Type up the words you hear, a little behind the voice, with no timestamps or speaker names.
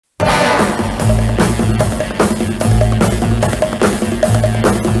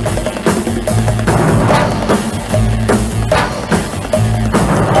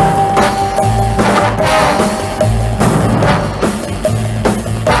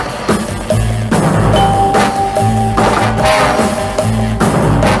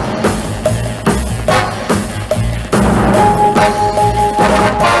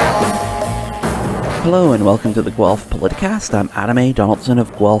Hello and welcome to the Guelph Politicast. I'm Adam A. Donaldson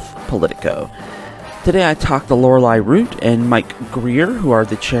of Guelph Politico. Today I talk to Lorelei Root and Mike Greer, who are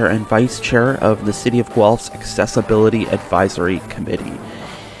the chair and vice chair of the City of Guelph's Accessibility Advisory Committee.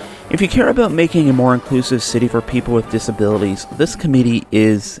 If you care about making a more inclusive city for people with disabilities, this committee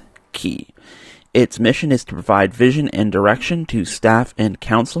is key. Its mission is to provide vision and direction to staff and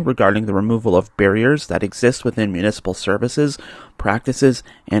council regarding the removal of barriers that exist within municipal services, practices,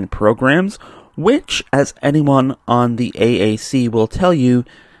 and programs, which, as anyone on the AAC will tell you,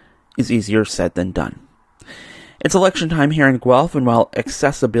 is easier said than done. It's election time here in Guelph, and while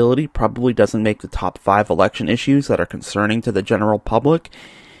accessibility probably doesn't make the top 5 election issues that are concerning to the general public,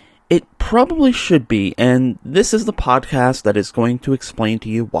 it probably should be, and this is the podcast that is going to explain to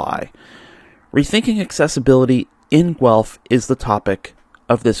you why. Rethinking accessibility in Guelph is the topic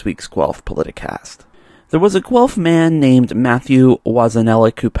of this week's Guelph Politicast. There was a Guelph man named Matthew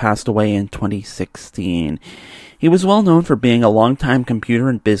Wazenelik who passed away in 2016. He was well known for being a longtime computer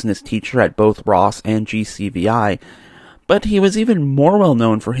and business teacher at both Ross and GCVI, but he was even more well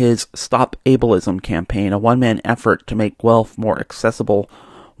known for his Stop Ableism campaign, a one-man effort to make Guelph more accessible,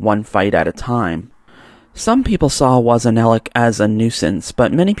 one fight at a time. Some people saw Wazenelik as a nuisance,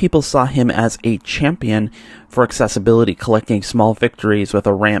 but many people saw him as a champion for accessibility, collecting small victories with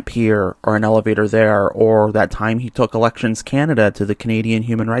a ramp here or an elevator there, or that time he took Elections Canada to the Canadian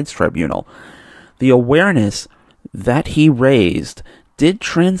Human Rights Tribunal. The awareness that he raised did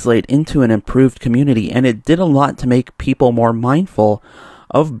translate into an improved community, and it did a lot to make people more mindful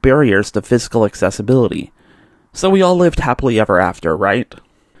of barriers to physical accessibility. So we all lived happily ever after, right?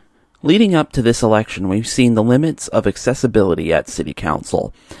 Leading up to this election, we've seen the limits of accessibility at City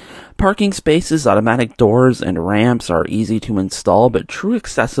Council. Parking spaces, automatic doors, and ramps are easy to install, but true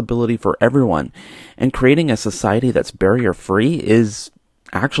accessibility for everyone and creating a society that's barrier-free is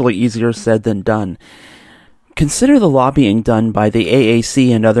actually easier said than done. Consider the lobbying done by the AAC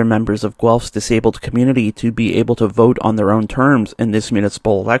and other members of Guelph's disabled community to be able to vote on their own terms in this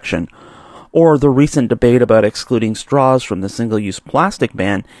municipal election, or the recent debate about excluding straws from the single-use plastic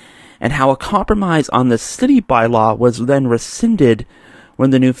ban, and how a compromise on the city bylaw was then rescinded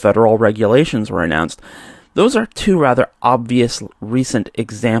when the new federal regulations were announced. Those are two rather obvious recent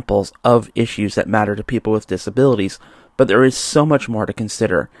examples of issues that matter to people with disabilities, but there is so much more to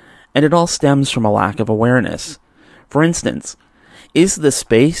consider, and it all stems from a lack of awareness. For instance, is the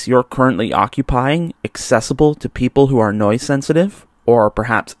space you're currently occupying accessible to people who are noise sensitive, or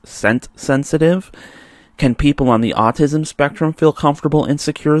perhaps scent sensitive? Can people on the autism spectrum feel comfortable and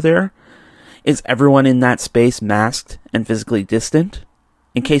secure there? Is everyone in that space masked and physically distant?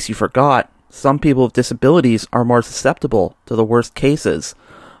 In case you forgot, some people with disabilities are more susceptible to the worst cases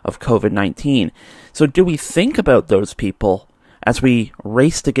of COVID-19. So do we think about those people as we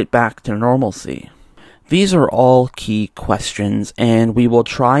race to get back to normalcy? These are all key questions, and we will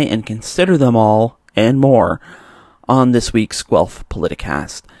try and consider them all and more on this week's Guelph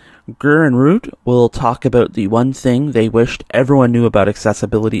Politicast. Greer and Root will talk about the one thing they wished everyone knew about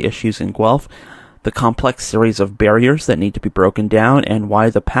accessibility issues in Guelph, the complex series of barriers that need to be broken down, and why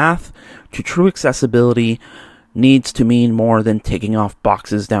the path to true accessibility needs to mean more than ticking off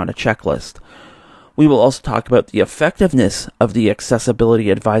boxes down a checklist. We will also talk about the effectiveness of the Accessibility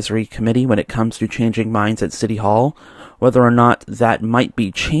Advisory Committee when it comes to changing minds at City Hall, whether or not that might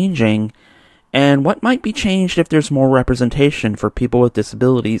be changing, and what might be changed if there's more representation for people with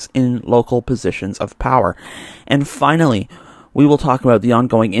disabilities in local positions of power. And finally, we will talk about the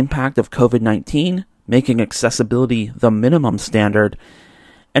ongoing impact of COVID-19, making accessibility the minimum standard,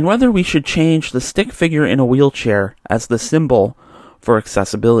 and whether we should change the stick figure in a wheelchair as the symbol for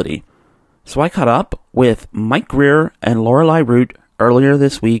accessibility. So I caught up with Mike Greer and Lorelei Root earlier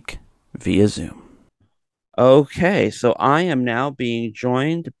this week via Zoom. Okay, so I am now being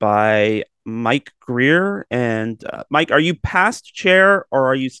joined by Mike Greer. And Mike, are you past chair or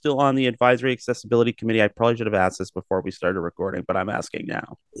are you still on the Advisory Accessibility Committee? I probably should have asked this before we started recording, but I'm asking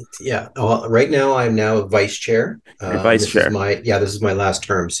now. Yeah. Well, right now I'm now vice chair. You're vice This is chair. my last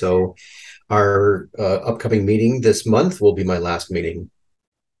term. So our upcoming meeting this month will be my last meeting.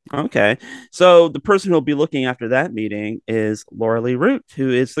 Okay, so the person who will be looking after that meeting is Lorelei Root,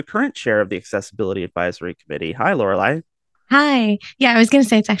 who is the current chair of the Accessibility Advisory Committee. Hi, Lorelei. Hi. Yeah, I was going to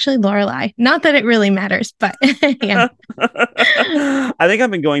say it's actually Lorelei. Not that it really matters, but yeah. I think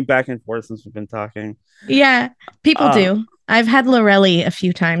I've been going back and forth since we've been talking. Yeah, people Uh, do. I've had Lorelli a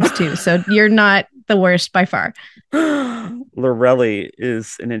few times too, so you're not the worst by far. Lorelei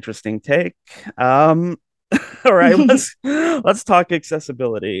is an interesting take. All right, let's talk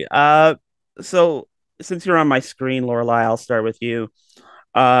accessibility. So since you're on my screen, Lorelei, I'll start with you.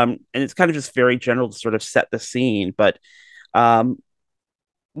 And it's kind of just very general to sort of set the scene. But um,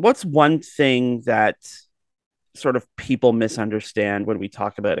 what's one thing that sort of people misunderstand when we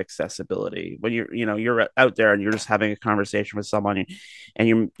talk about accessibility? When you're out there and you're just having a conversation with someone,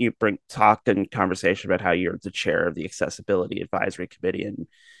 and you bring talk and conversation about how you're the chair of the accessibility advisory committee, and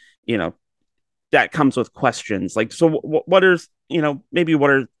you know that comes with questions like, so what are, maybe what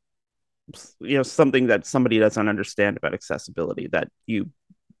are, something that somebody doesn't understand about accessibility that you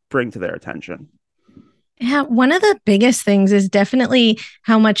bring to their attention? Yeah, one of the biggest things is definitely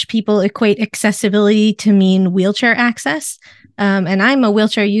how much people equate accessibility to mean wheelchair access. And I'm a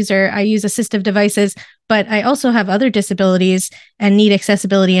wheelchair user. I use assistive devices, but I also have other disabilities and need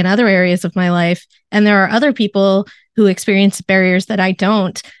accessibility in other areas of my life. And there are other people who experience barriers that I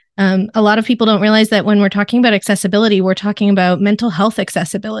don't. A lot of people don't realize that when we're talking about accessibility, we're talking about mental health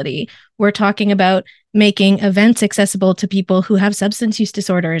accessibility. We're talking about making events accessible to people who have substance use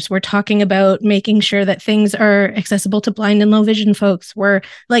disorders. We're talking about making sure that things are accessible to blind and low vision folks.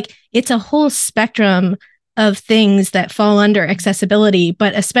 It's a whole spectrum of things that fall under accessibility,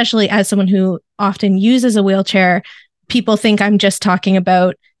 but especially as someone who often uses a wheelchair, people think I'm just talking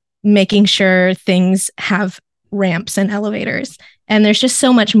about making sure things have ramps and elevators. And there's just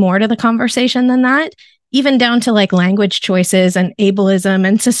so much more to the conversation than that, even down to like language choices and ableism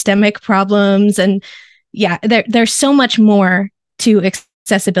and systemic problems. And yeah, there's so much more to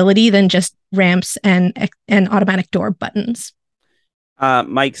accessibility than just ramps and automatic door buttons.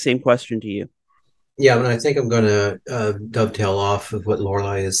 Mike, same question to you. Yeah, and I think I'm going to dovetail off of what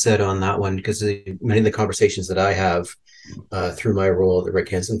Lorelei has said on that one, because many of the conversations that I have through my role at the Rick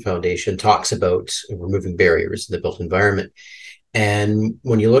Hansen Foundation talks about removing barriers in the built environment. And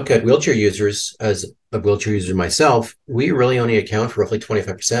when you look at wheelchair users, as a wheelchair user myself, we really only account for roughly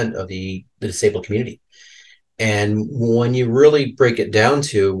 25% of the disabled community. And when you really break it down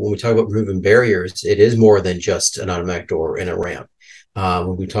to, when we talk about removing barriers, it is more than just an automatic door and a ramp.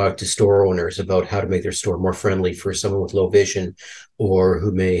 When we talk to store owners about how to make their store more friendly for someone with low vision or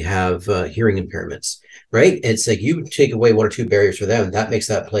who may have hearing impairments, right? It's like you take away one or two barriers for them, that makes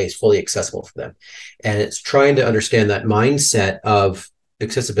that place fully accessible for them. And it's trying to understand that mindset of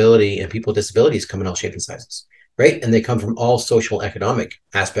accessibility and people with disabilities come in all shapes and sizes, right? And they come from all social economic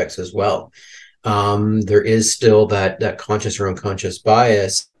aspects as well. There is still that conscious or unconscious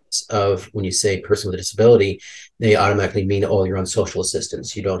bias of when you say person with a disability, they automatically mean, oh, you're on social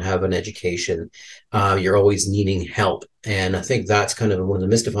assistance, you don't have an education, you're always needing help. And I think that's kind of one of the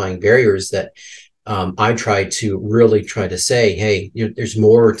mystifying barriers that I try to say, hey, there's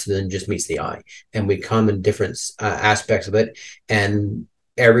more to than just meets the eye, and we come in different aspects of it, and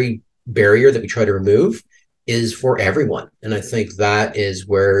every barrier that we try to remove is for everyone. And I think that is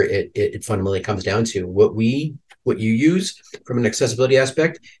where it fundamentally comes down to what you use from an accessibility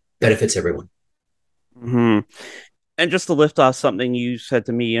aspect benefits everyone. Mm-hmm. And just to lift off something you said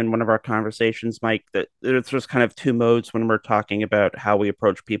to me in one of our conversations, Mike, that there's just kind of two modes when we're talking about how we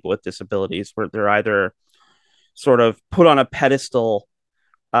approach people with disabilities, where they're either sort of put on a pedestal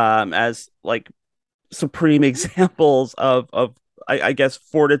as like supreme examples of I guess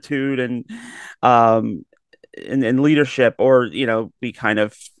fortitude and leadership, or we kind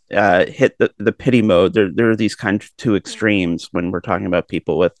of hit the pity mode. There are these kind of two extremes when we're talking about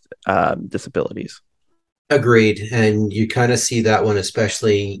people with disabilities. Agreed. And you kind of see that one,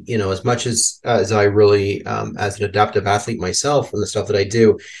 especially, as much as I really, as an adaptive athlete myself and the stuff that I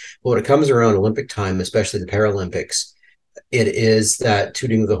do, but when it comes around Olympic time, especially the Paralympics, it is that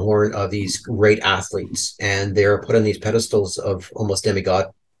tooting of the horn of these great athletes, and they're put on these pedestals of almost demigod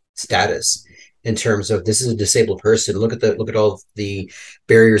status in terms of, this is a disabled person. Look at all the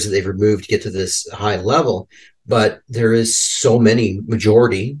barriers that they've removed to get to this high level. But there is so many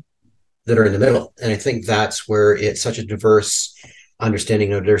majority that are in the middle. And I think that's where it's such a diverse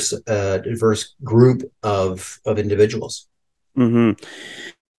understanding of diverse group of individuals. Mm-hmm.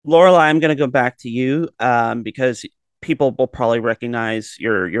 Lorelei, I'm going to go back to you because people will probably recognize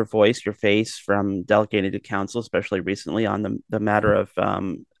your voice, your face from delegating to council, especially recently on the matter of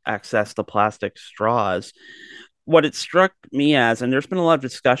access to plastic straws. What it struck me as, and there's been a lot of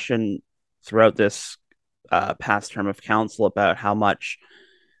discussion throughout this past term of council about how much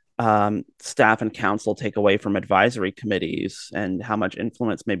staff and council take away from advisory committees and how much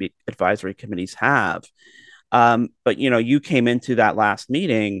influence maybe advisory committees have. But you came into that last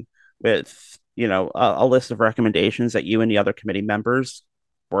meeting with a list of recommendations that you and the other committee members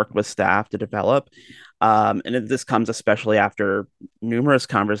worked with staff to develop. And this comes especially after numerous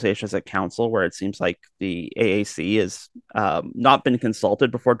conversations at council where it seems like the AAC has not been consulted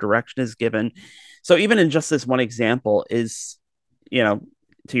before direction is given. So even in just this one example, is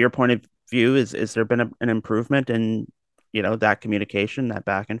to your point of view, is there been an improvement in, that communication, that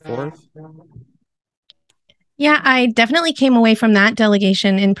back and forth? Yeah, I definitely came away from that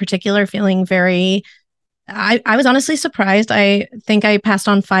delegation in particular feeling very I was honestly surprised. I think I passed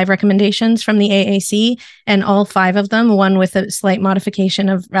on 5 recommendations from the AAC, and all 5 of them, one with a slight modification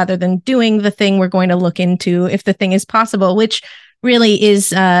of rather than doing the thing, we're going to look into if the thing is possible, which really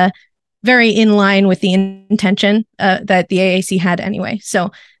is very in line with the intention that the AAC had anyway.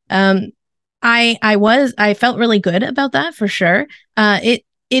 So I felt really good about that for sure. It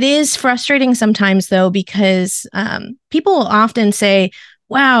is frustrating sometimes though, because people will often say,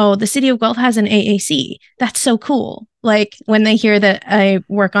 wow, the city of Guelph has an AAC. That's so cool. Like when they hear that I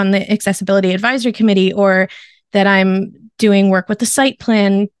work on the Accessibility Advisory Committee, or that I'm doing work with the site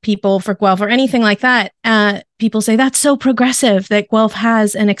plan people for Guelph or anything like that, people say that's so progressive that Guelph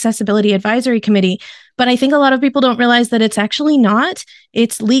has an Accessibility Advisory Committee. But I think a lot of people don't realize that it's actually not.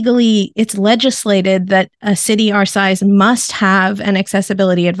 It's legislated that a city our size must have an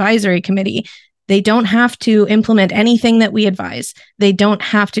Accessibility Advisory Committee. They don't have to implement anything that we advise. They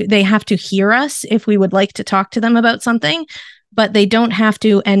have to hear us if we would like to talk to them about something, but they don't have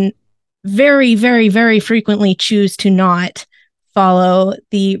to, and very, very, very frequently choose to not follow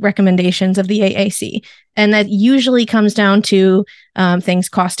the recommendations of the AAC. And that usually comes down to things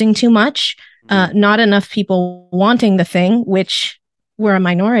costing too much, not enough people wanting the thing, which we're a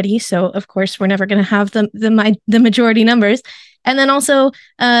minority. So of course we're never going to have the majority numbers. And then also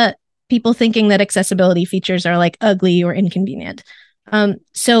people thinking that accessibility features are like ugly or inconvenient.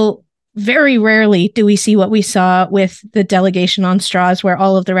 So very rarely do we see what we saw with the delegation on straws, where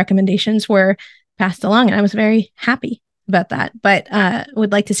all of the recommendations were passed along. And I was very happy about that, but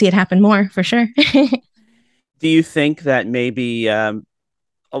would like to see it happen more for sure. Do you think that maybe a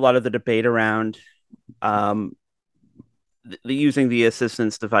lot of the debate around using the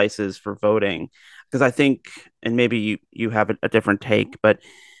assistance devices for voting, because I think, and maybe you have a different take, but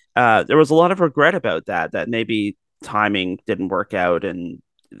there was a lot of regret about that maybe timing didn't work out, and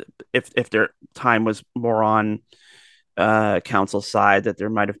if their time was more on council's side, that there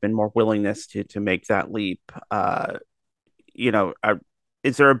might have been more willingness to make that leap.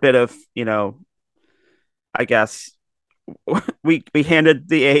 Is there a bit of, I guess we handed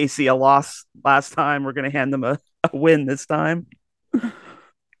the AAC a loss last time, we're going to hand them a win this time?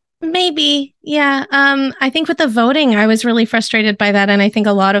 Maybe. Yeah. I think with the voting, I was really frustrated by that. And I think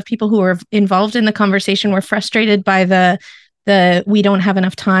a lot of people who were involved in the conversation were frustrated by the we don't have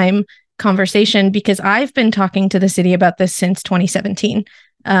enough time conversation, because I've been talking to the city about this since 2017.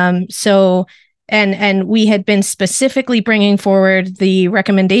 And we had been specifically bringing forward the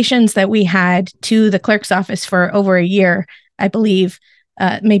recommendations that we had to the clerk's office for over a year, I believe,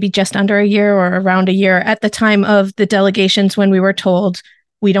 maybe just under a year or around a year at the time of the delegations, when we were told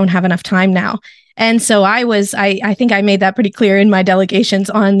we don't have enough time now. And so I think I made that pretty clear in my delegations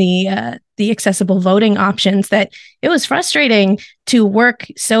on the accessible voting options, that it was frustrating to work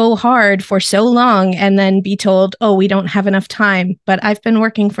so hard for so long and then be told, oh, we don't have enough time. But I've been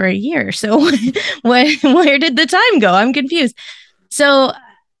working for a year. So where did the time go? I'm confused. So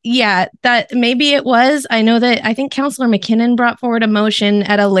yeah, that maybe it was. I think Councillor McKinnon brought forward a motion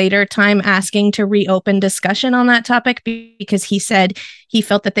at a later time asking to reopen discussion on that topic, because he said he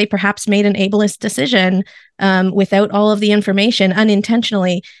felt that they perhaps made an ableist decision without all of the information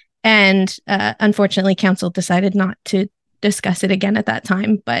unintentionally. And unfortunately, council decided not to discuss it again at that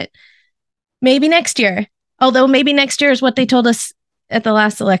time. But maybe next year, although maybe next year is what they told us at the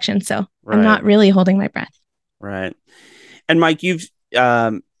last election. So right. I'm not really holding my breath. Right. And Mike, you've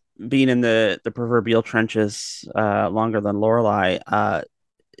been in the proverbial trenches longer than Lorelei.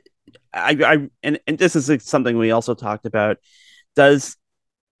 And this is something we also talked about. Does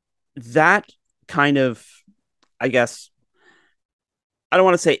that kind of, I guess, I don't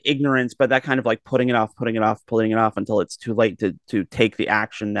want to say ignorance, but that kind of like putting it off until it's too late to take the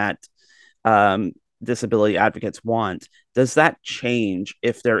action that disability advocates want, does that change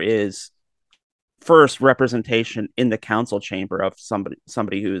if there is first representation in the council chamber of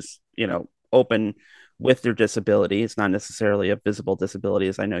somebody who's, open with their disability? It's not necessarily a visible disability,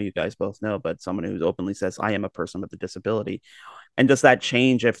 as I know you guys both know, but someone who openly says, I am a person with a disability. And does that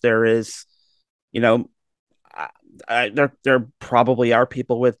change if there is, there probably are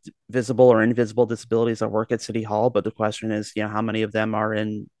people with visible or invisible disabilities that work at City Hall, but the question is, how many of them are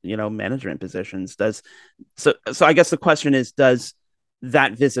in, management positions? So I guess the question is, does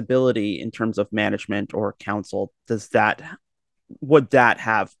that visibility in terms of management or council, would that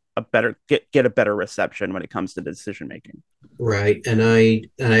have a better get a better reception when it comes to decision making? Right. And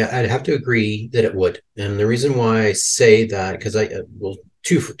I'd have to agree that it would. And the reason why I say that, because I will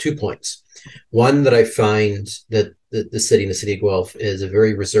two points. One, that I find that the city of Guelph is a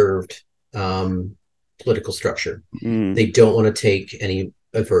very reserved political structure. They don't want to take any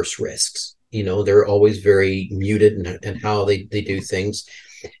adverse risks. They're always very muted in how they do things.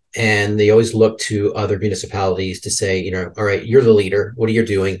 And they always look to other municipalities to say, all right, you're the leader. What are you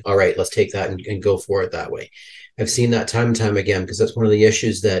doing? All right, let's take that and go for it that way. I've seen that time and time again, because that's one of the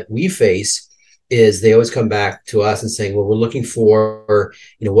issues that we face, is they always come back to us and saying, well, we're looking for,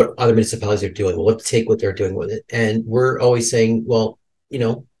 what other municipalities are doing. We'll have to take what they're doing with it. And we're always saying, well,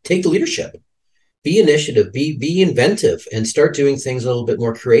 take the leadership. Be initiative, be inventive, and start doing things a little bit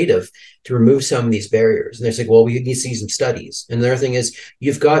more creative to remove some of these barriers. And they're like, well, we need to see some studies. And the other thing is,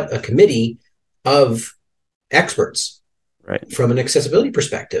 you've got a committee of experts, right, from an accessibility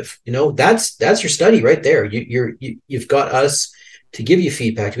perspective. That's your study right there. You've got us to give you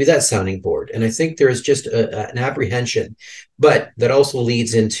feedback, to be that sounding board. And I think there is just an apprehension, but that also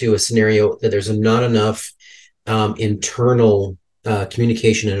leads into a scenario that there's not enough internal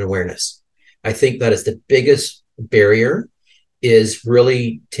communication and awareness. I think that is the biggest barrier, is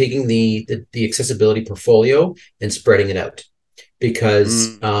really taking the accessibility portfolio and spreading it out.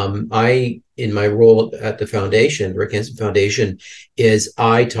 Because I, in my role at the foundation, Rick Hansen Foundation, is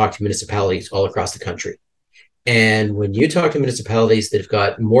I talk to municipalities all across the country. And when you talk to municipalities that have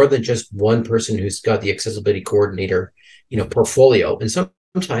got more than just one person who's got the accessibility coordinator, portfolio, and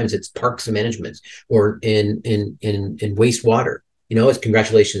sometimes it's parks and management, or in wastewater. It's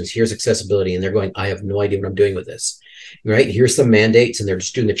congratulations, here's accessibility. And they're going, I have no idea what I'm doing with this, right? Here's some mandates, and they're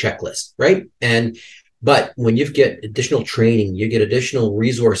just doing the checklist, right? But when you get additional training, you get additional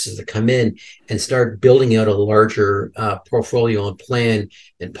resources that come in and start building out a larger portfolio and plan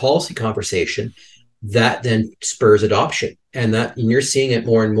and policy conversation, that then spurs adoption. And you're seeing it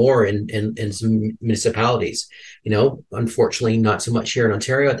more and more in some municipalities. Unfortunately, not so much here in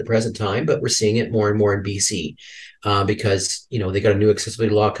Ontario at the present time, but we're seeing it more and more in BC. Because they got a new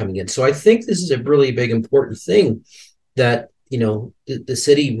accessibility law coming in. So I think this is a really big, important thing that the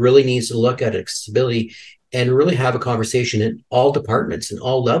city really needs to look at accessibility and really have a conversation in all departments and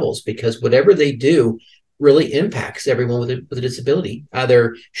all levels, because whatever they do really impacts everyone with a disability,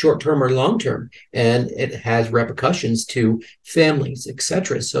 either short-term or long-term, and it has repercussions to families,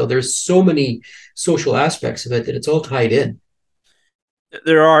 etc. So there's so many social aspects of it that it's all tied in.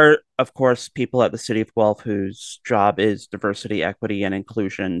 There are, of course, people at the City of Guelph whose job is diversity, equity, and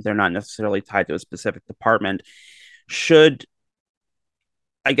inclusion. They're not necessarily tied to a specific department. Should,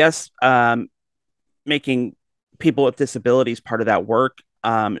 I guess, making people with disabilities part of that work,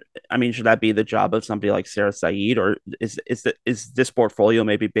 should that be the job of somebody like Sarah Saeed, or is this portfolio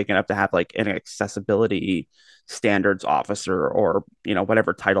maybe big enough to have like an accessibility standards officer, or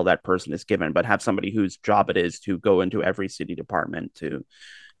whatever title that person is given, but have somebody whose job it is to go into every city department to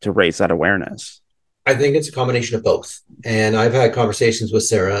raise that awareness? I think it's a combination of both. And I've had conversations with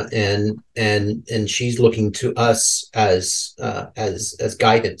Sarah, and she's looking to us as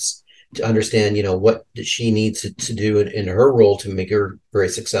guidance to understand, what she needs to do in her role to make her very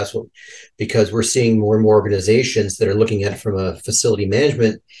successful. Because we're seeing more and more organizations that are looking at it from a facility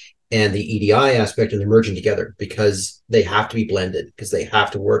management and the EDI aspect, and they're merging together because they have to be blended, because they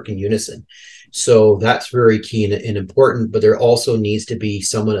have to work in unison. So that's very key and important, but there also needs to be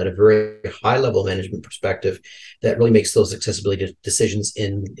someone at a very high level management perspective that really makes those accessibility decisions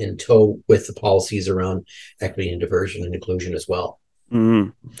in tow with the policies around equity and diversion and inclusion as well. Mm-hmm.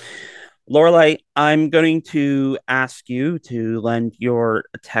 Lorelei, I'm going to ask you to lend your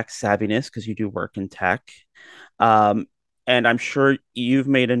tech savviness, because you do work in tech. And I'm sure you've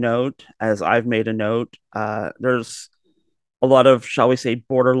made a note, as I've made a note. There's a lot of, shall we say,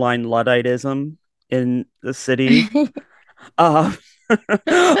 borderline Ludditism in the city. A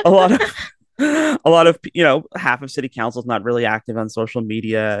lot of half of city council is not really active on social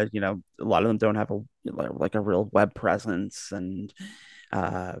media. A lot of them don't have a real web presence, and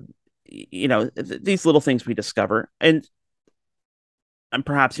these little things we discover. And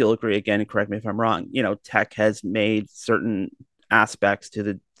perhaps you'll agree again, and correct me if I'm wrong, tech has made certain aspects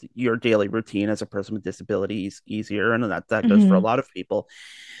to your daily routine as a person with disabilities easier, and that goes for a lot of people.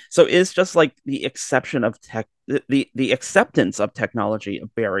 So is just like the exception of tech, the acceptance of technology a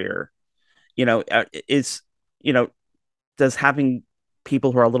barrier? Does having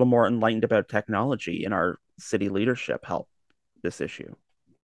people who are a little more enlightened about technology in our city leadership help this issue?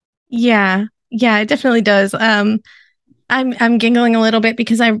 Yeah, it definitely does. I'm giggling a little bit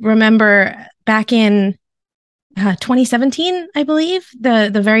because I remember back in 2017, I believe,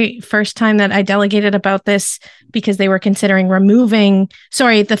 the very first time that I delegated about this, because they were considering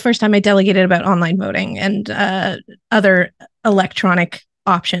the first time I delegated about online voting and other electronic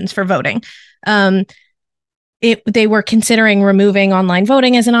options for voting. They were considering removing online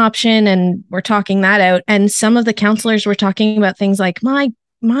voting as an option, and we're talking that out. And some of the counselors were talking about things like,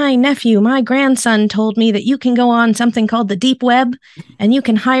 my nephew, my grandson told me that you can go on something called the deep web and you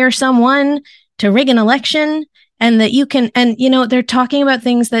can hire someone to rig an election, and that you can, and they're talking about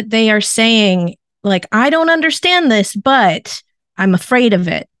things that they are saying like, I don't understand this, but I'm afraid of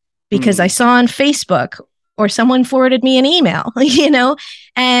it because I saw on Facebook or someone forwarded me an email,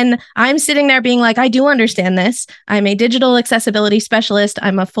 and I'm sitting there being like, I do understand this. I'm a digital accessibility specialist.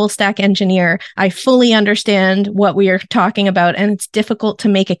 I'm a full stack engineer. I fully understand what we are talking about. And it's difficult to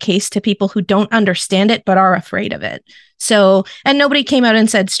make a case to people who don't understand it, but are afraid of it. So, and nobody came out and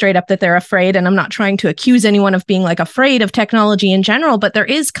said straight up that they're afraid. And I'm not trying to accuse anyone of being like afraid of technology in general, but there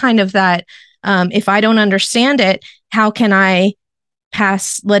is kind of that, if I don't understand it, how can I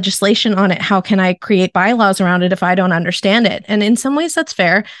pass legislation on it? How can I create bylaws around it if I don't understand it? And in some ways that's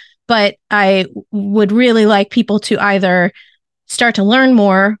fair, but I would really like people to either start to learn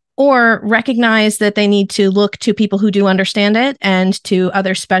more or recognize that they need to look to people who do understand it and to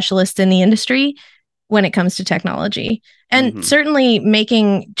other specialists in the industry when it comes to technology. And certainly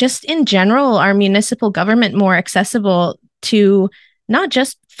making, just in general, our municipal government more accessible to not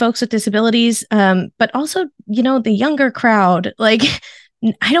just folks with disabilities, but also, the younger crowd. Like,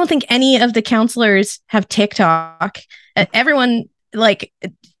 I don't think any of the counselors have TikTok. Everyone, like,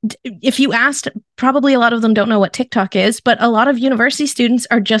 if you asked, probably a lot of them don't know what TikTok is, but a lot of university students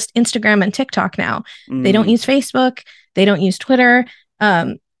are just Instagram and TikTok now. They don't use Facebook. They don't use Twitter.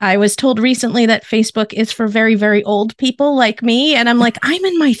 I was told recently that Facebook is for very, very old people like me. And I'm like, I'm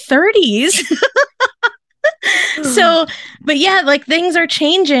in my 30s. So, but yeah, like things are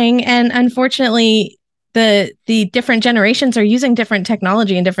changing. And unfortunately, the different generations are using different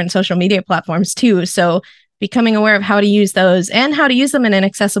technology and different social media platforms too. So becoming aware of how to use those and how to use them in an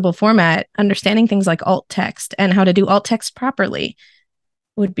accessible format, understanding things like alt text and how to do alt text properly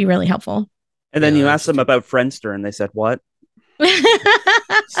would be really helpful. And then you asked them about Friendster and they said, what?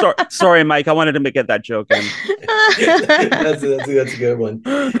 Sorry, Mike. I wanted to get that joke in. that's a good one.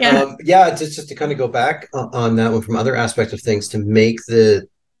 Yeah, just to kind of go back on that one from other aspects of things to make the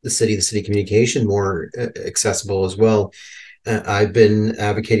city communication more accessible as well. I've been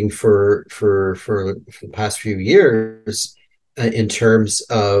advocating for the past few years in terms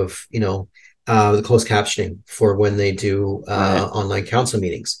of the closed captioning for when they do online council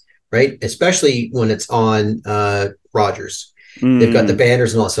meetings, right? Especially when it's on Rogers. They've got the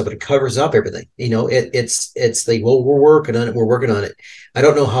banners and all that stuff, but it covers up everything. It's like, well, we're working on it. I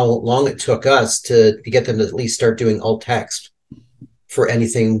don't know how long it took us to get them to at least start doing alt text for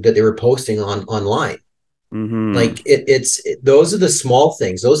anything that they were posting online. Like those are the small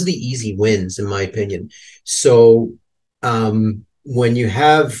things. Those are the easy wins, in my opinion. So when you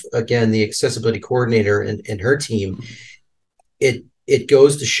have, again, the accessibility coordinator and her team, it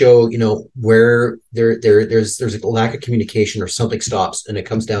goes to show, where there's a lack of communication or something stops, and it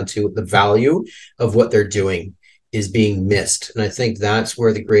comes down to the value of what they're doing is being missed. And I think that's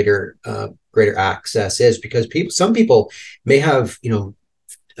where the greater access is, because some people may have,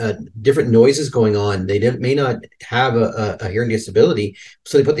 different noises going on. They may not have a hearing disability,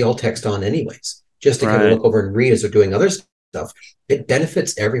 so they put the alt text on anyways, just to kind of look over and read as they're doing other stuff. It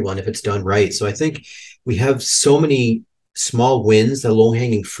benefits everyone if it's done right. So I think we have so many small wins, the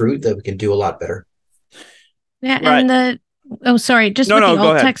low-hanging fruit, that we can do a lot better. Yeah, and with the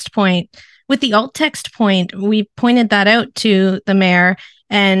alt text point. With the alt text point, we pointed that out to the mayor,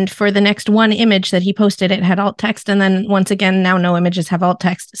 and for the next one image that he posted, it had alt text, and then once again, now no images have alt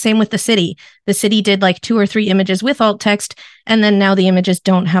text. Same with the city. The city did like 2 or 3 images with alt text, and then now the images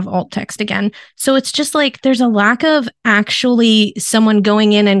don't have alt text again. So it's just like there's a lack of actually someone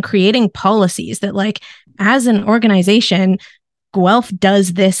going in and creating policies that, like, as an organization, Guelph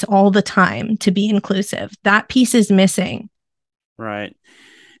does this all the time to be inclusive. That piece is missing. Right.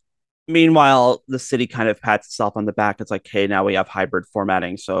 Meanwhile, the city kind of pats itself on the back. It's like, hey, now we have hybrid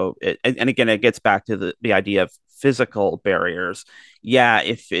formatting. So, and again, it gets back to the idea of physical barriers. Yeah,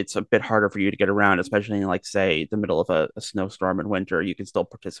 if it's a bit harder for you to get around, especially in, like, say, the middle of a snowstorm in winter, you can still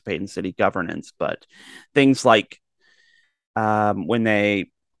participate in city governance. But things like when they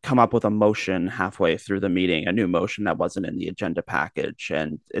come up with a motion halfway through the meeting, a new motion that wasn't in the agenda package,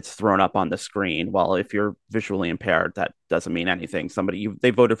 and it's thrown up on the screen. Well, if you're visually impaired, that doesn't mean anything. They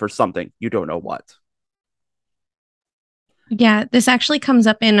voted for something, you don't know what. Yeah, this actually comes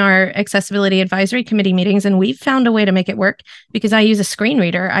up in our accessibility advisory committee meetings, and we've found a way to make it work because I use a screen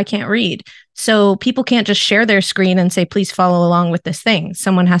reader. I can't read. So people can't just share their screen and say, please follow along with this thing.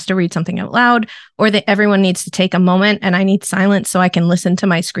 Someone has to read something out loud, or that everyone needs to take a moment, and I need silence so I can listen to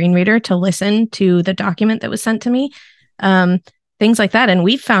my screen reader to listen to the document that was sent to me. Things like that. And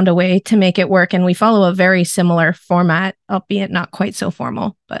we've found a way to make it work, and we follow a very similar format, albeit not quite so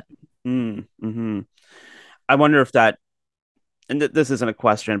formal, but. Mm-hmm. I wonder if that, and this isn't a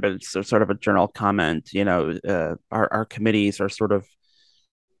question, but it's sort of a general comment. Our committees are sort of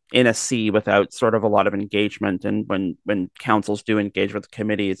in a sea without sort of a lot of engagement. And when councils do engage with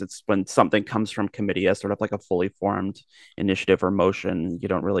committees, it's when something comes from committee as sort of like a fully formed initiative or motion. You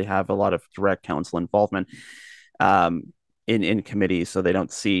don't really have a lot of direct council involvement in committees, so they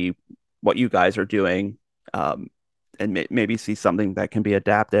don't see what you guys are doing, and maybe see something that can be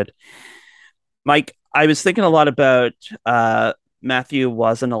adapted. Mike, I was thinking a lot about Matthew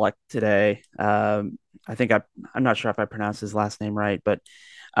Wassenelek today. I think I'm not sure if I pronounced his last name right, but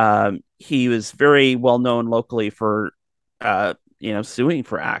he was very well known locally for suing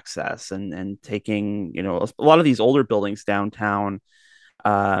for access and taking a lot of these older buildings downtown.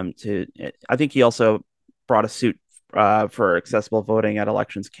 I think he also brought a suit for accessible voting at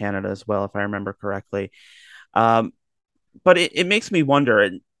Elections Canada as well, if I remember correctly. But it makes me wonder,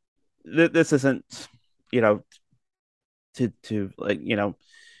 and this isn't to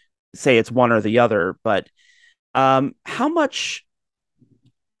say it's one or the other, but how much,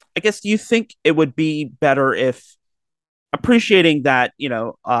 I guess, do you think it would be better if, appreciating that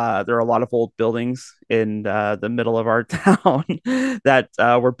there are a lot of old buildings in the middle of our town that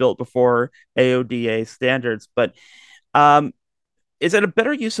were built before AODA standards, but is it a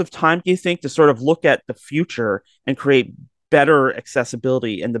better use of time, do you think, to sort of look at the future and create better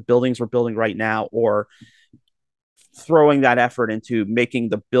accessibility in the buildings we're building right now, or throwing that effort into making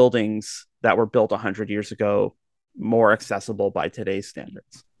the buildings that were built 100 years ago more accessible by today's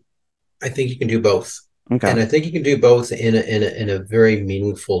standards? I think you can do both. Okay. And I think you can do both in a very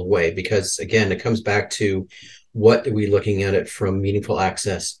meaningful way, because again, it comes back to what are we looking at it from meaningful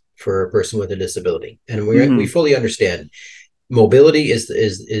access for a person with a disability. And we fully understand mobility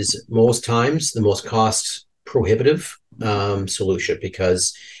is most times the most cost prohibitive solution,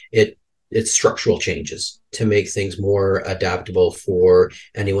 because it's structural changes to make things more adaptable for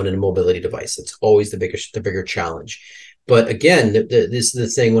anyone in a mobility device. It's always the bigger challenge. But again, this is the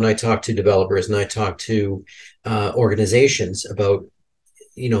thing when I talk to developers and I talk to organizations about,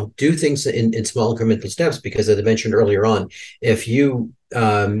 do things in small incremental steps, because as I mentioned earlier on, if you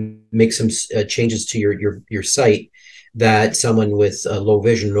make some changes to your site that someone with low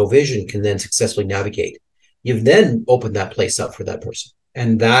vision, no vision can then successfully navigate, you've then opened that place up for that person.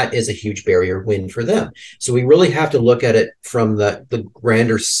 And that is a huge barrier win for them. So we really have to look at it from the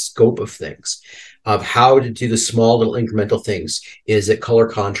grander scope of things, of how to do the small little incremental things. Is it color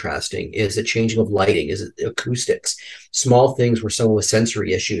contrasting? Is it changing of lighting? Is it acoustics? Small things where someone with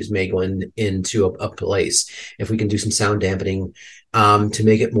sensory issues may go into a place. If we can do some sound dampening to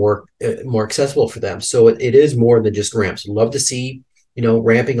make it more accessible for them. So it is more than just ramps. Love to see,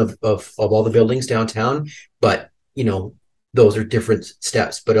 ramping of all the buildings downtown, but, those are different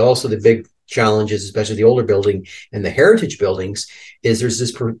steps. But also the big challenges, especially the older building and the heritage buildings, is there's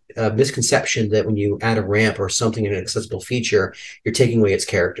this misconception that when you add a ramp or something in an accessible feature, you're taking away its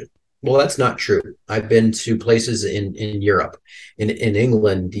character. Well, that's not true. I've been to places in Europe, in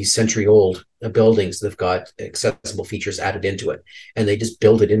England, these century-old buildings that have got accessible features added into it, and they just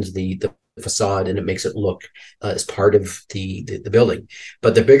build it into the facade, and it makes it look as part of the building.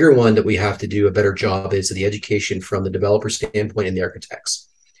 But the bigger one that we have to do a better job is the education from the developer standpoint and the architects.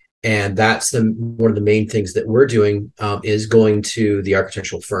 And that's one of the main things that we're doing, is going to the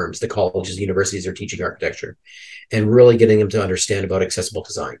architectural firms, the colleges, universities are teaching architecture, and really getting them to understand about accessible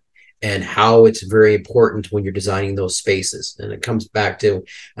design and how it's very important when you're designing those spaces. And it comes back to,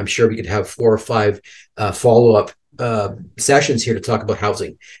 I'm sure we could have 4 or 5 follow-up sessions here to talk about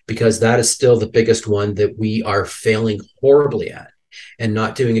housing, because that is still the biggest one that we are failing horribly at, and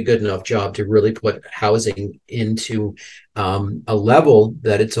not doing a good enough job to really put housing into a level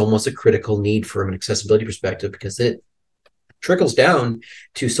that it's almost a critical need from an accessibility perspective, because it trickles down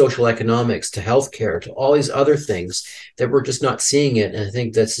to social economics, to healthcare, to all these other things that we're just not seeing it. And I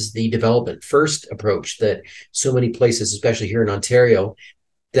think this is the development first approach that so many places, especially here in Ontario,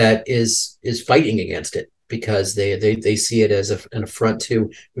 that is fighting against it, because they see it as an affront to,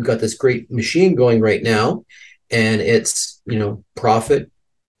 we've got this great machine going right now, and it's, profit,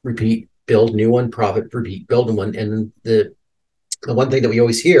 repeat, build new one, profit, repeat, build one. And the one thing that we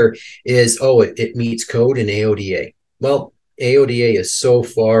always hear is, it meets code in AODA. Well, AODA is so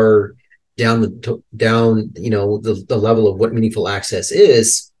far down the level of what meaningful access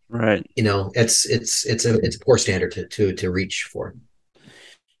is. Right. It's a poor standard to reach for.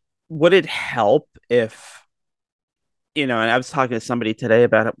 Would it help if, and I was talking to somebody today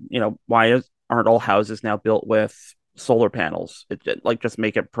about, why aren't all houses now built with solar panels? Like, just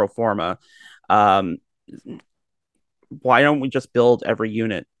make it pro forma. Um, why don't we just build every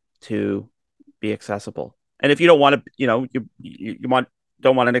unit to be accessible? And if you don't want to,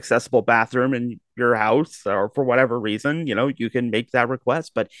 don't want an accessible bathroom in your house, or for whatever reason, you can make that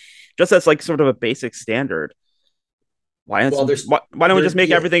request. But just as like sort of a basic standard, why don't we just make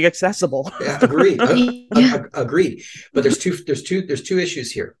everything accessible? Yeah, agreed. Yeah. Agreed. But there's two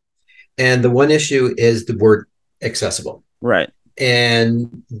issues here, and the one issue is the word accessible, Right?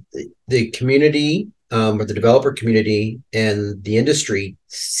 And the community, or the developer community and the industry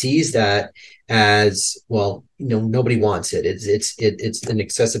sees that as, well, nobody wants it. It's an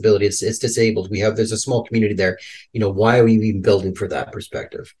accessibility. It's disabled. There's a small community there. Why are we even building for that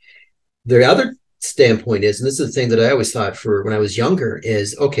perspective? The other standpoint is, and this is the thing that I always thought for when I was younger,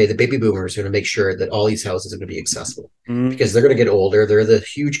 is, okay, the baby boomers are going to make sure that all these houses are going to be accessible, because they're going to get older. They're the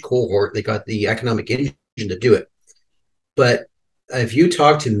huge cohort. They got the economic engine to do it. But if you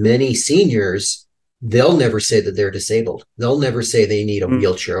talk to many seniors, they'll never say that they're disabled. They'll never say they need a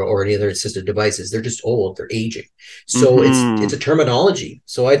wheelchair or any other assisted devices. They're just old. They're aging. So it's a terminology.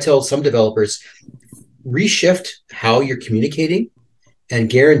 So I tell some developers, reshift how you're communicating, and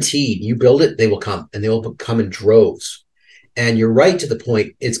guaranteed, you build it, they will come, and they will come in droves. And you're right to the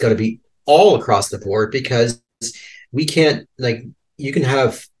point. It's got to be all across the board, because we can't, like, you can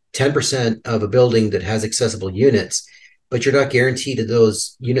have 10% of a building that has accessible units, but you're not guaranteed that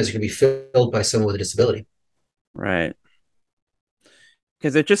those units are going to be filled by someone with a disability. Right.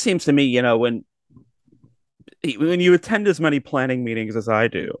 Because it just seems to me, when you attend as many planning meetings as I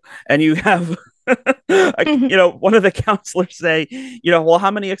do, and you have, one of the counselors say, well,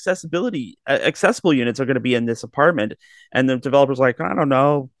 how many accessible units are going to be in this apartment? And the developer's like, I don't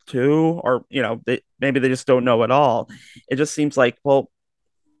know, 2, or, maybe they just don't know at all. It just seems like, well,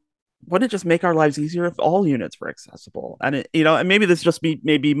 wouldn't it just make our lives easier if all units were accessible? And and maybe this just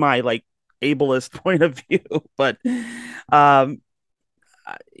maybe my like ableist point of view, but I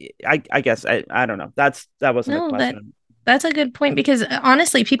guess I don't know. That wasn't a question. That's a good point, because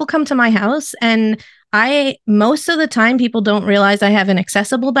honestly, people come to my house, and most of the time, people don't realize I have an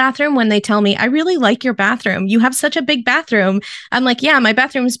accessible bathroom when they tell me, I really like your bathroom. You have such a big bathroom. I'm like, yeah, my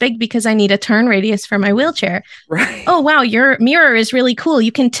bathroom is big because I need a turn radius for my wheelchair. Right. Oh, wow, your mirror is really cool.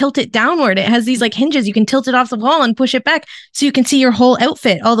 You can tilt it downward. It has these like hinges. You can tilt it off the wall and push it back so you can see your whole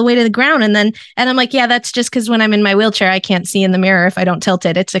outfit all the way to the ground. And I'm like, yeah, that's just because when I'm in my wheelchair, I can't see in the mirror if I don't tilt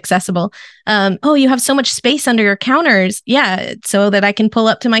it. It's accessible. Oh, you have so much space under your counters. Yeah, so that I can pull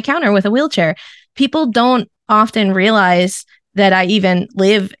up to my counter with a wheelchair. People don't often realize that I even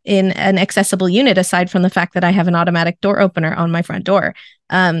live in an accessible unit, aside from the fact that I have an automatic door opener on my front door.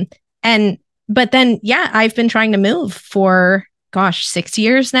 But then, yeah, I've been trying to move for, 6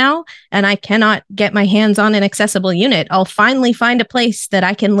 years now, and I cannot get my hands on an accessible unit. I'll finally find a place that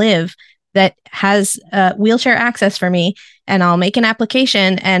I can live that has wheelchair access for me, and I'll make an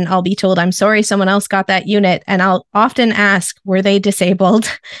application, and I'll be told, I'm sorry, someone else got that unit. And I'll often ask, were they disabled?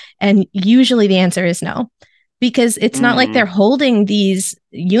 And usually the answer is no, because it's not like they're holding these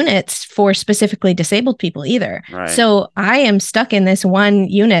units for specifically disabled people either. Right. So I am stuck in this one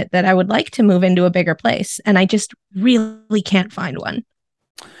unit that I would like to move into a bigger place, and I just really can't find one.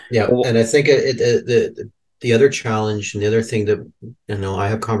 Yeah, and I think the other challenge, and the other thing that I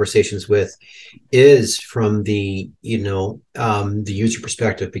have conversations with, is from the the user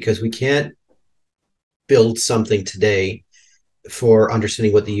perspective, because we can't build something today for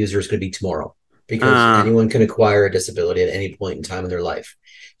understanding what the user is going to be tomorrow, because anyone can acquire a disability at any point in time in their life.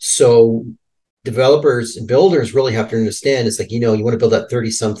 So developers and builders really have to understand, it's like, you want to build that 30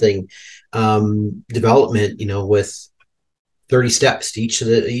 something development, with 30 steps to each of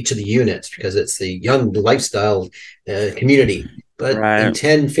the units, because it's the young lifestyle community. But in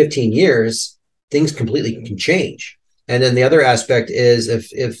 10, 15 years, things completely can change. And then the other aspect is,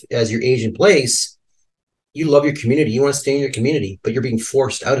 if as you age in place, you love your community, you want to stay in your community, but you're being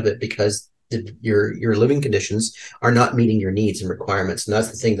forced out of it because your living conditions are not meeting your needs and requirements. And that's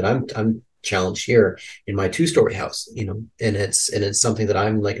the thing that I'm challenged here in my 2-story house, and it's something that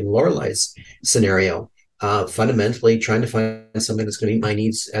I'm like in Lorelai's scenario. Fundamentally, trying to find something that's going to meet my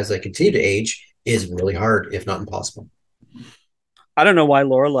needs as I continue to age is really hard, if not impossible. I don't know why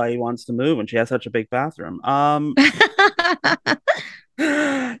Lorelai wants to move when she has such a big bathroom.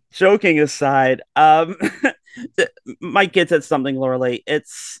 Joking aside, Mike gets at something, Lorelei.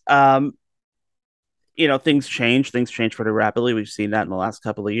 It's things change. Things change pretty rapidly. We've seen that in the last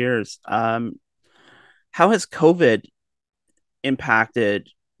couple of years. How has COVID impacted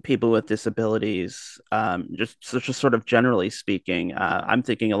people with disabilities? Just sort of generally speaking, I'm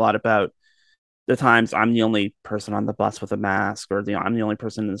thinking a lot about the times I'm the only person on the bus with a mask, or I'm the only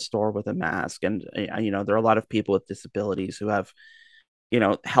person in the store with a mask, and there are a lot of people with disabilities who have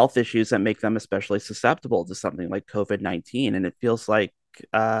health issues that make them especially susceptible to something like COVID-19, and it feels like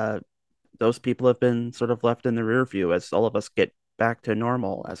those people have been sort of left in the rear view as all of us get back to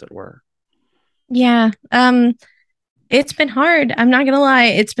normal, as it were. Yeah. It's been hard. I'm not going to lie.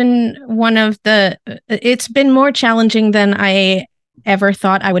 It's been it's been more challenging than I ever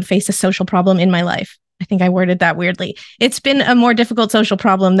thought I would face a social problem in my life. I think I worded that weirdly. It's been a more difficult social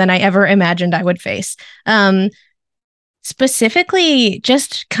problem than I ever imagined I would face. Specifically,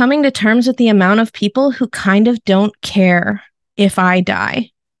 just coming to terms with the amount of people who kind of don't care if I die.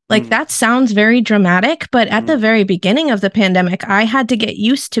 Like, that sounds very dramatic, but at the very beginning of the pandemic, I had to get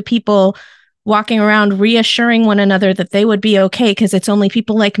used to people walking around reassuring one another that they would be okay because it's only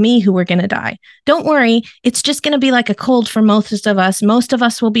people like me who were going to die. Don't worry, it's just going to be like a cold for most of us. Most of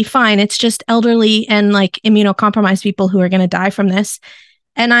us will be fine. It's just elderly and like immunocompromised people who are going to die from this.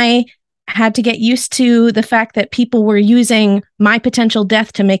 And I had to get used to the fact that people were using my potential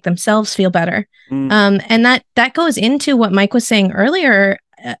death to make themselves feel better. And that goes into what Mike was saying earlier.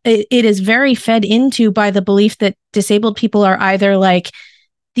 It is very fed into by the belief that disabled people are either like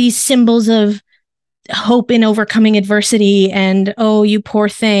these symbols of hope in overcoming adversity and, oh, you poor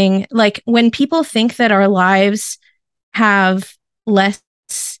thing. Like, when people think that our lives have less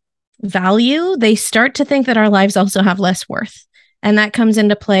value, they start to think that our lives also have less worth. And that comes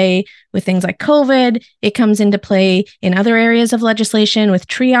into play with things like COVID. It comes into play in other areas of legislation with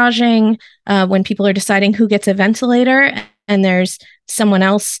triaging, when people are deciding who gets a ventilator and there's someone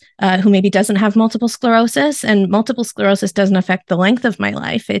else who maybe doesn't have multiple sclerosis, and multiple sclerosis doesn't affect the length of my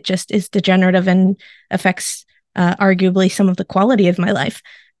life. It just is degenerative and affects arguably some of the quality of my life.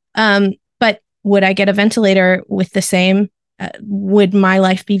 But would I get a ventilator with the same? Would my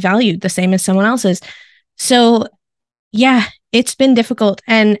life be valued the same as someone else's? So yeah, it's been difficult.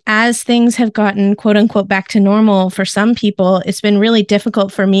 And as things have gotten quote unquote back to normal for some people, it's been really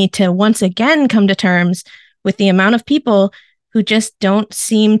difficult for me to once again come to terms with the amount of people who just don't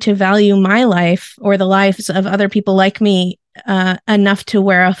seem to value my life or the lives of other people like me enough to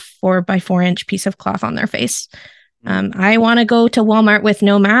wear a 4x4-inch piece of cloth on their face. I want to go to Walmart with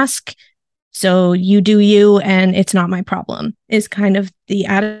no mask, so you do you, and it's not my problem, is kind of the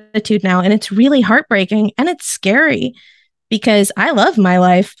attitude now. And it's really heartbreaking and it's scary because I love my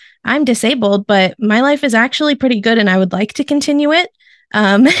life. I'm disabled, but my life is actually pretty good and I would like to continue it.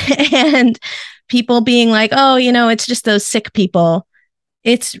 And people being like, oh, it's just those sick people.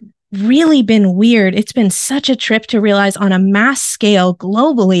 It's really been weird. It's been such a trip to realize on a mass scale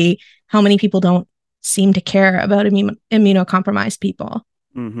globally how many people don't seem to care about immunocompromised people.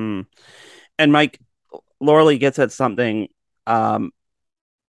 Mm-hmm. And Mike, Lorelei gets at something. I'm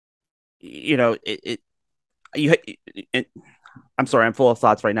sorry, I'm full of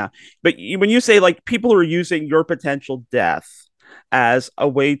thoughts right now. But when you say like people are using your potential death as a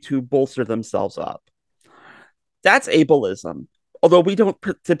way to bolster themselves up, that's ableism. Although we don't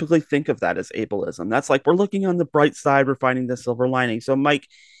typically think of that as ableism. That's like, we're looking on the bright side, we're finding the silver lining. So Mike,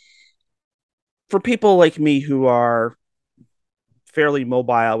 for people like me who are fairly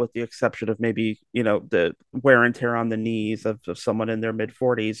mobile, with the exception of maybe, the wear and tear on the knees of someone in their mid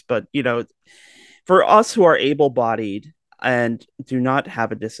 40s. But, for us who are able-bodied and do not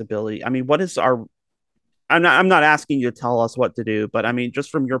have a disability, I mean, what is our, I'm not asking you to tell us what to do, but I mean,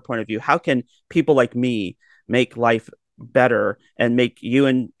 just from your point of view, how can people like me make life better and make you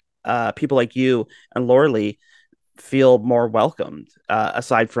and people like you and Lorelei feel more welcomed,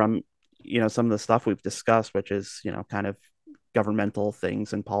 aside from, some of the stuff we've discussed, which is, kind of governmental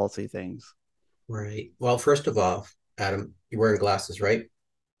things and policy things. Right. Well, first of all, Adam, you're wearing glasses, right?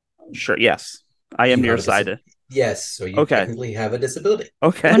 Sure. Yes. I am nearsighted. Yes. So you technically have a disability.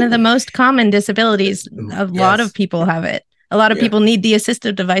 Okay. One of the most common disabilities. A lot of people have it. A lot of people need the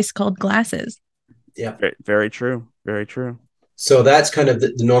assistive device called glasses. Yeah. Very, very true. Very true. So that's kind of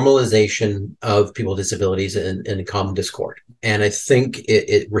the normalization of people with disabilities and common discord. And I think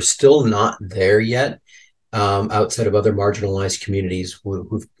we're still not there yet. Outside of other marginalized communities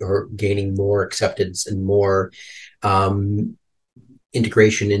who are gaining more acceptance and more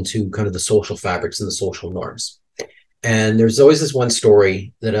integration into kind of the social fabrics and the social norms. And there's always this one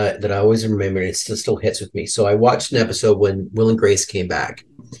story that I always remember, and it still hits with me. So I watched an episode when Will and Grace came back,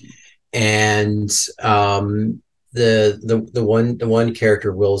 And the one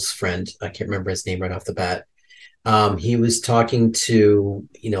character, Will's friend, I can't remember his name right off the bat. He was talking to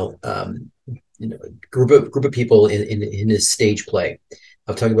group of people in his stage play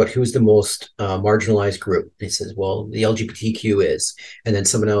of talking about who's the most marginalized group. And he says, well, the LGBTQ is, and then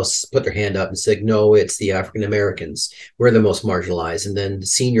someone else put their hand up and said, no, it's the African Americans. We're the most marginalized. And then the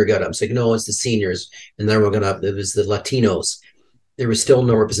senior got up and said, no, it's the seniors. And then everyone got up. It was the Latinos. There was still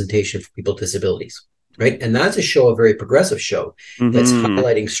no representation for people with disabilities. Right. And that's a very progressive show that's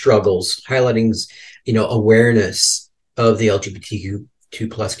highlighting struggles, highlighting, awareness of the LGBTQ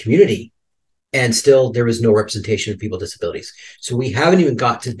plus community. And still there was no representation of people with disabilities. So we haven't even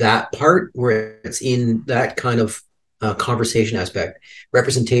got to that part where it's in that kind of conversation aspect,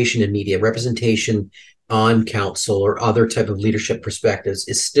 representation in media, representation on council or other type of leadership perspectives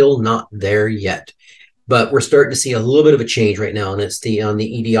is still not there yet. But we're starting to see a little bit of a change right now, and it's on the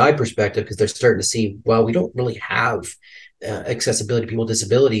EDI perspective, because they're starting to see, well, we don't really have accessibility, people with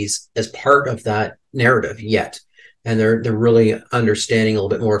disabilities as part of that narrative yet, and they're really understanding a little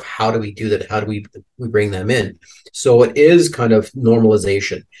bit more of how do we do that, how do we bring them in. So it is kind of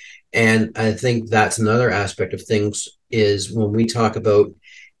normalization, and I think that's another aspect of things is when we talk about,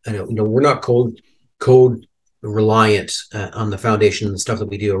 we're not code reliant on the foundation and the stuff that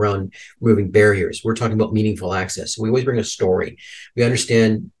we do around removing barriers. We're talking about meaningful access. So we always bring a story. We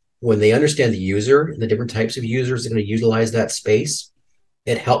understand when they understand the user and the different types of users that are going to utilize that space,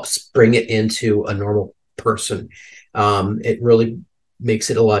 it helps bring it into a normal person. It really makes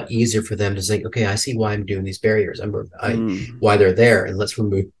it a lot easier for them to think, okay, I see why I'm doing these barriers. Why they're there, and let's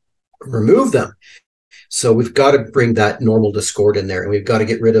remove them. So we've got to bring that normal discord in there, and we've got to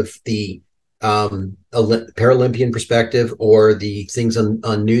get rid of the Paralympian perspective or the things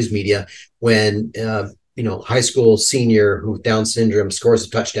on news media when high school senior who Down syndrome scores a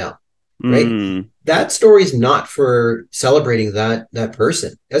touchdown, right? That story is not for celebrating that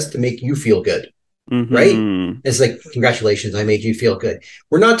person. That's to make you feel good, right? It's like, congratulations, I made you feel good.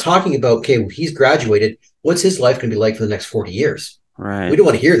 We're not talking about, okay, he's graduated, what's his life going to be like for the next 40 years? Right. We don't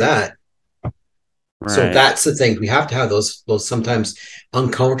want to hear that. Right. So that's the thing. We have to have those sometimes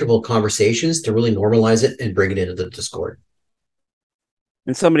uncomfortable conversations to really normalize it and bring it into the discord.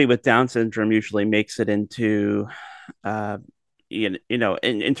 And somebody with Down syndrome usually makes it into,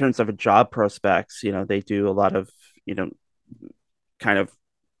 in terms of a job prospects, they do a lot of, kind of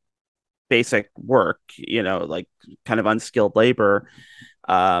basic work, like kind of unskilled labor,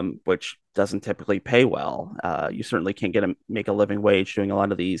 which doesn't typically pay well. You certainly can't make a living wage doing a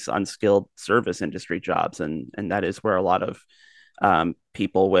lot of these unskilled service industry jobs, and that is where a lot of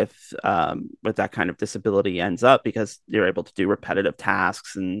people with that kind of disability ends up, because you're able to do repetitive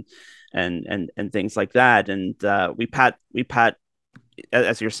tasks and things like that. And we pat,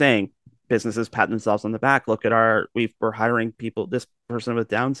 as you're saying, businesses pat themselves on the back. Look at we're hiring people, this person with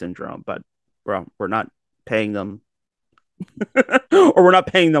Down syndrome, but we're not paying them or we're not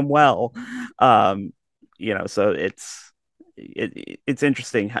paying them well. So it's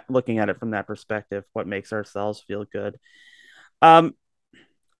interesting looking at it from that perspective, what makes ourselves feel good. I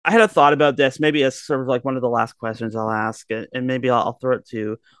had a thought about this, maybe as sort of like one of the last questions I'll ask, and maybe I'll throw it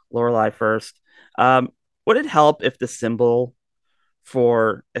to Lorelei first. Would it help if the symbol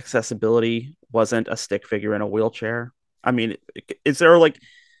for accessibility wasn't a stick figure in a wheelchair? I mean, is there like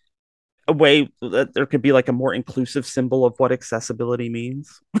a way that there could be like a more inclusive symbol of what accessibility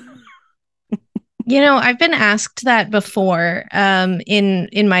means? I've been asked that before.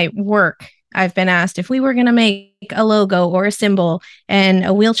 In my work, I've been asked if we were going to make a logo or a symbol and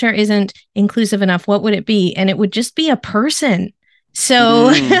a wheelchair isn't inclusive enough, what would it be? And it would just be a person.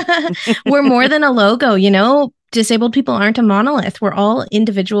 So we're more than a logo, disabled people aren't a monolith. We're all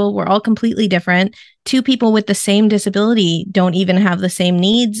individual. We're all completely different. Two people with the same disability don't even have the same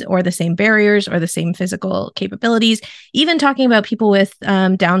needs or the same barriers or the same physical capabilities. Even talking about people with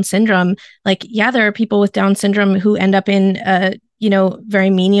Down syndrome, there are people with Down syndrome who end up in, very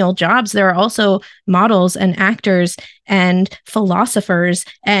menial jobs. There are also models and actors and philosophers.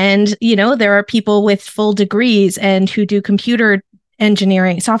 And, there are people with full degrees and who do computer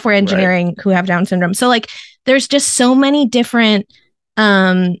engineering, software engineering, right, who have Down syndrome. So there's just so many different,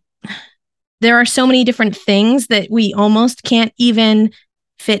 there are so many different things that we almost can't even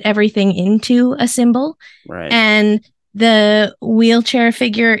fit everything into a symbol. Right. And the wheelchair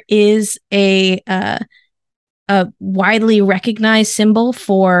figure is a widely recognized symbol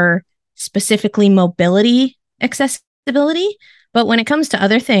for specifically mobility accessibility. But when it comes to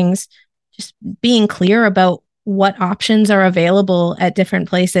other things, just being clear about what options are available at different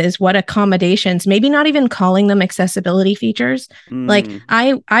places, what accommodations, maybe not even calling them accessibility features. Like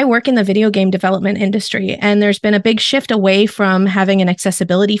I work in the video game development industry, and there's been a big shift away from having an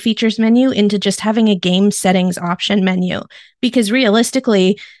accessibility features menu into just having a game settings option menu. Because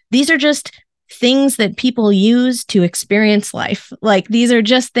realistically, these are just things that people use to experience life. Like these are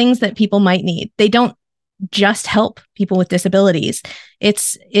just things that people might need. They don't just help people with disabilities.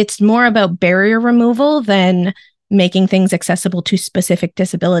 It's more about barrier removal than making things accessible to specific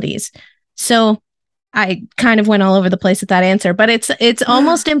disabilities. So I kind of went all over the place with that answer, but it's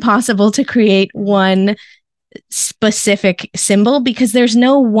almost impossible to create one specific symbol because there's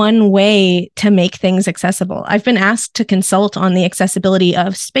no one way to make things accessible. I've been asked to consult on the accessibility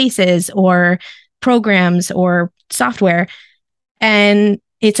of spaces or programs or software, and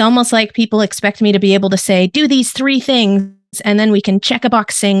it's almost like people expect me to be able to say, do these 3 things, and then we can check a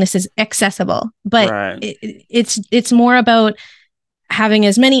box saying this is accessible. But Right. it's more about having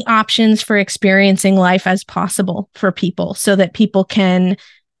as many options for experiencing life as possible for people so that people can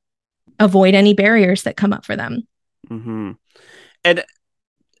avoid any barriers that come up for them. Mm-hmm. And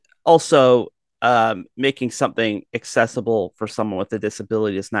also, making something accessible for someone with a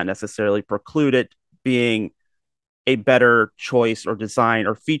disability does not necessarily preclude it being a better choice or design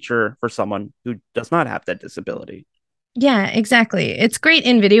or feature for someone who does not have that disability. Yeah, exactly. It's great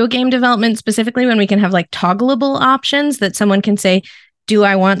in video game development, specifically when we can have like toggleable options that someone can say, do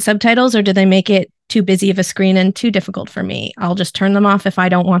I want subtitles, or do they make it too busy of a screen and too difficult for me? I'll just turn them off if I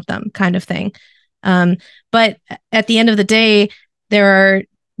don't want them, kind of thing. But at the end of the day, there are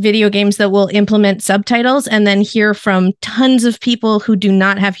video games that will implement subtitles and then hear from tons of people who do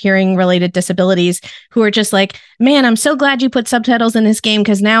not have hearing related disabilities who are just like, man, I'm so glad you put subtitles in this game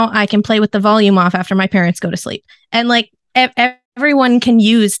because now I can play with the volume off after my parents go to sleep. And like everyone can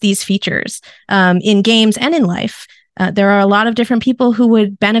use these features in games and in life. There are a lot of different people who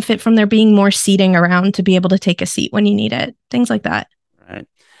would benefit from there being more seating around to be able to take a seat when you need it. Things like that. Right.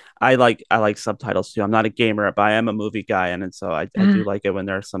 I like subtitles too. I'm not a gamer, but I am a movie guy, and so I do like it when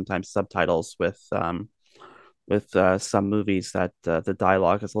there are sometimes subtitles with some movies that the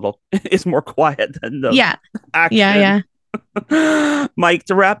dialogue is more quiet than the action. Yeah. Mike,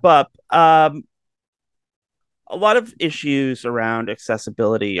 to wrap up, a lot of issues around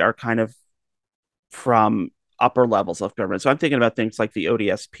accessibility are kind of from upper levels of government. So I'm thinking about things like the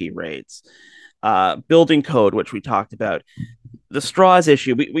ODSP raids, building code, which we talked about. The straws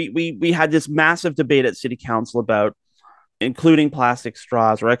issue, we had this massive debate at city council about including plastic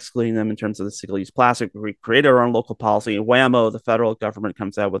straws or excluding them in terms of the single-use plastic. We created our own local policy, and whammo, the federal government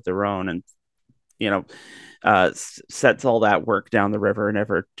comes out with their own, and sets all that work down the river,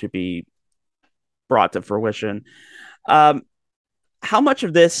 never to be brought to fruition. How much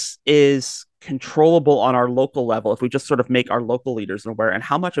of this is controllable on our local level if we just sort of make our local leaders aware, and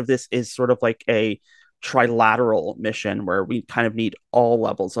how much of this is sort of like a trilateral mission where we kind of need all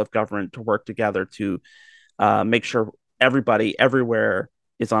levels of government to work together to make sure everybody everywhere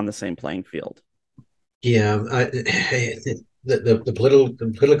is on the same playing field? Yeah, the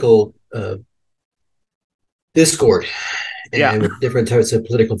political discord and with different types of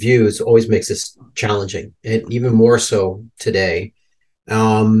political views always makes this challenging, and even more so today.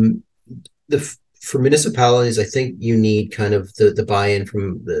 For municipalities, I think you need kind of the buy-in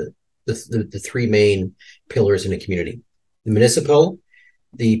from the 3 main pillars in a community: the municipal,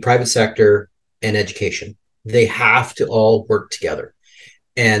 the private sector, and education. They have to all work together.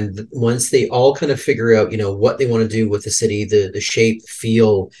 And once they all kind of figure out, what they want to do with the city, the shape,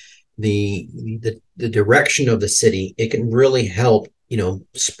 feel, the direction of the city, it can really help,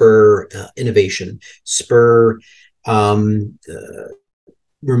 spur innovation, spur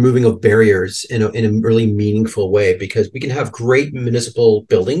removing of barriers in a really meaningful way, because we can have great municipal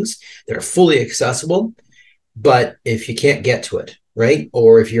buildings that are fully accessible, but if you can't get to it, right?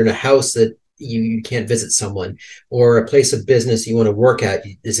 Or if you're in a house that you can't visit someone, or a place of business you want to work at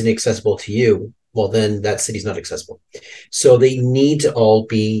isn't accessible to you, well, then that city's not accessible. So they need to all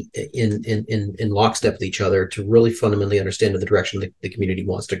be in lockstep with each other to really fundamentally understand the direction the community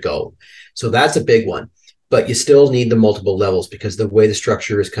wants to go. So that's a big one. But you still need the multiple levels, because the way the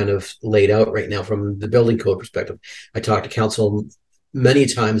structure is kind of laid out right now from the building code perspective, I talked to council many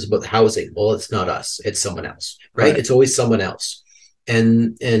times about housing. Well, it's not us, it's someone else, right? It's always someone else.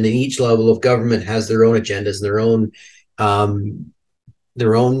 And in each level of government has their own agendas, their own.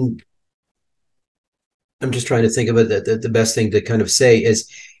 I'm just trying to think of it. The best thing to kind of say is,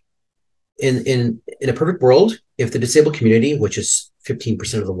 in a perfect world, if the disabled community, which is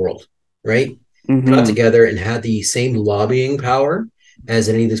 15% of the world, right, got together and had the same lobbying power as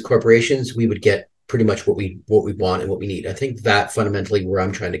any of these corporations, we would get pretty much what we want and what we need. I think that fundamentally where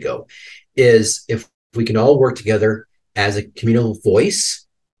I'm trying to go is if we can all work together as a communal voice,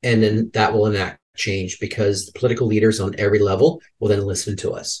 and then that will enact change, because the political leaders on every level will then listen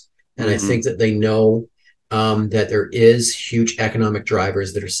to us. And I think that they know that there is huge economic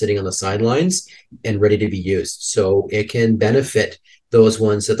drivers that are sitting on the sidelines and ready to be used. So it can benefit those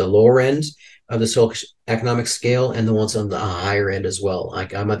ones at the lower end of the socioeconomic scale and the ones on the higher end as well.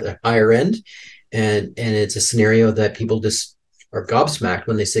 Like I'm at the higher end, and it's a scenario that people just are gobsmacked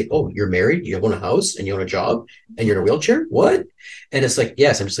when they say, "Oh, you're married, you own a house, and you own a job, and you're in a wheelchair? What?" And it's like,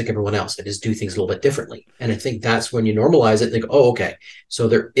 yes, I'm just like everyone else. I just do things a little bit differently. And I think that's when you normalize it and think, oh, okay, so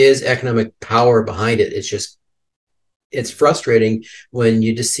there is economic power behind it. It's frustrating when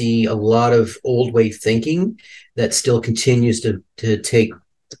you just see a lot of old way thinking that still continues to take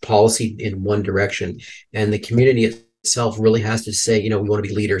the policy in one direction. And the community itself really has to say, we want to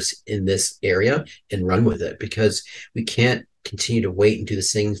be leaders in this area and run with it, because we can't continue to wait and do the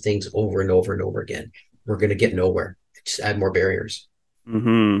same things over and over and over again. We're going to get nowhere. Just add more barriers.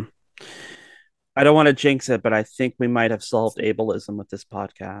 I don't want to jinx it, but I think we might have solved ableism with this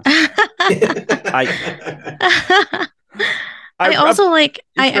podcast.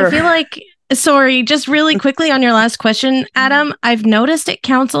 I feel like, sorry, just really quickly on your last question, Adam, I've noticed at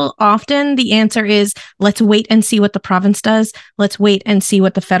council often the answer is, let's wait and see what the province does. Let's wait and see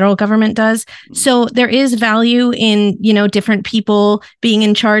what the federal government does. So there is value in, different people being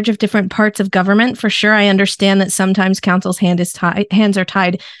in charge of different parts of government. For sure, I understand that sometimes council's hands are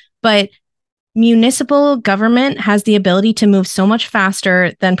tied, but municipal government has the ability to move so much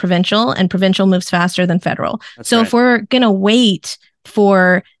faster than provincial, and provincial moves faster than federal. That's right. If we're going to wait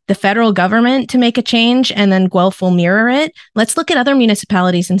for the federal government to make a change and then Guelph will mirror it, let's look at other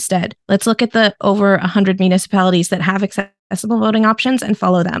municipalities instead. Let's look at the over 100 municipalities that have accessible voting options and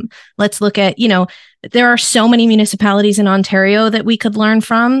follow them. Let's look at, there are so many municipalities in Ontario that we could learn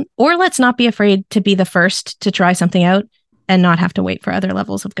from, or let's not be afraid to be the first to try something out and not have to wait for other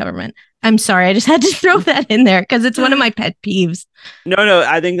levels of government. I'm sorry, I just had to throw that in there because it's one of my pet peeves. No,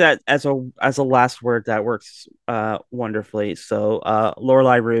 I think that as a last word, that works wonderfully. So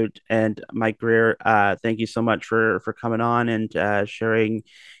Lorelei Root and Mike Greer, thank you so much for coming on and sharing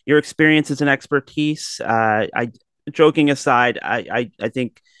your experiences and expertise. Joking aside, I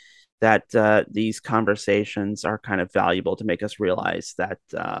think that these conversations are kind of valuable to make us realize that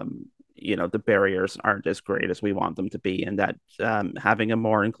the barriers aren't as great as we want them to be, and that having a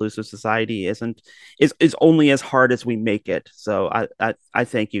more inclusive society is only as hard as we make it. So I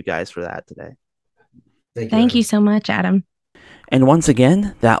thank you guys for that today. Thank you so much, Adam. And once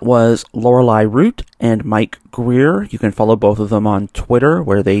again, that was Lorelei Root and Mike Greer. You can follow both of them on Twitter,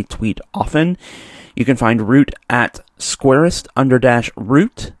 where they tweet often. You can find Root at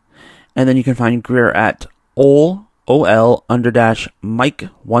squarest_root, and then you can find Greer at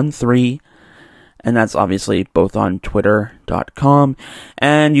OL_Mike13, and that's obviously both on twitter.com.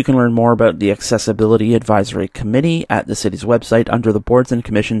 And you can learn more about the Accessibility Advisory Committee at the city's website under the Boards and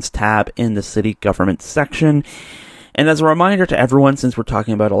Commissions tab in the City Government section. And as a reminder to everyone, since we're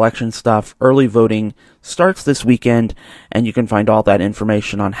talking about election stuff, early voting starts this weekend, and you can find all that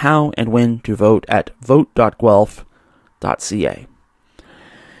information on how and when to vote at vote.guelph.ca.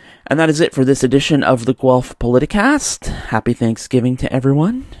 And that is it for this edition of the Guelph Politicast. Happy Thanksgiving to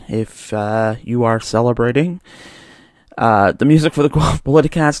everyone, if you are celebrating. The music for the Guelph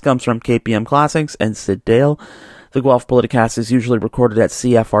Politicast comes from KPM Classics and Sid Dale. The Guelph Politicast is usually recorded at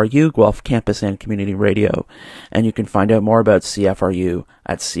CFRU, Guelph Campus and Community Radio, and you can find out more about CFRU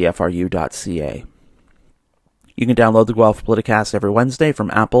at cfru.ca. You can download the Guelph Politicast every Wednesday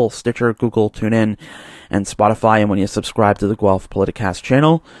from Apple, Stitcher, Google, TuneIn, and Spotify, and when you subscribe to the Guelph Politicast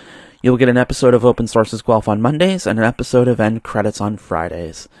channel, you'll get an episode of Open Sources Guelph on Mondays and an episode of End Credits on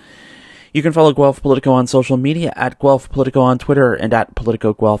Fridays. You can follow Guelph Politico on social media at Guelph Politico on Twitter and at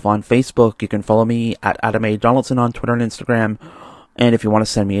Politico Guelph on Facebook. You can follow me at Adam A. Donaldson on Twitter and Instagram. And if you want to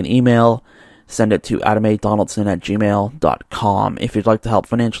send me an email, send it to adamadonaldson@gmail.com. If you'd like to help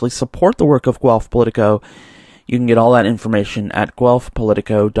financially support the work of Guelph Politico, you can get all that information at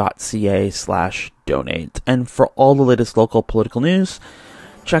guelphpolitico.ca/donate. And for all the latest local political news,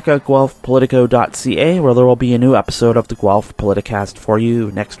 check out guelphpolitico.ca, where there will be a new episode of the Guelph Politicast for you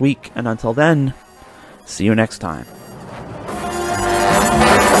next week. And until then, see you next time.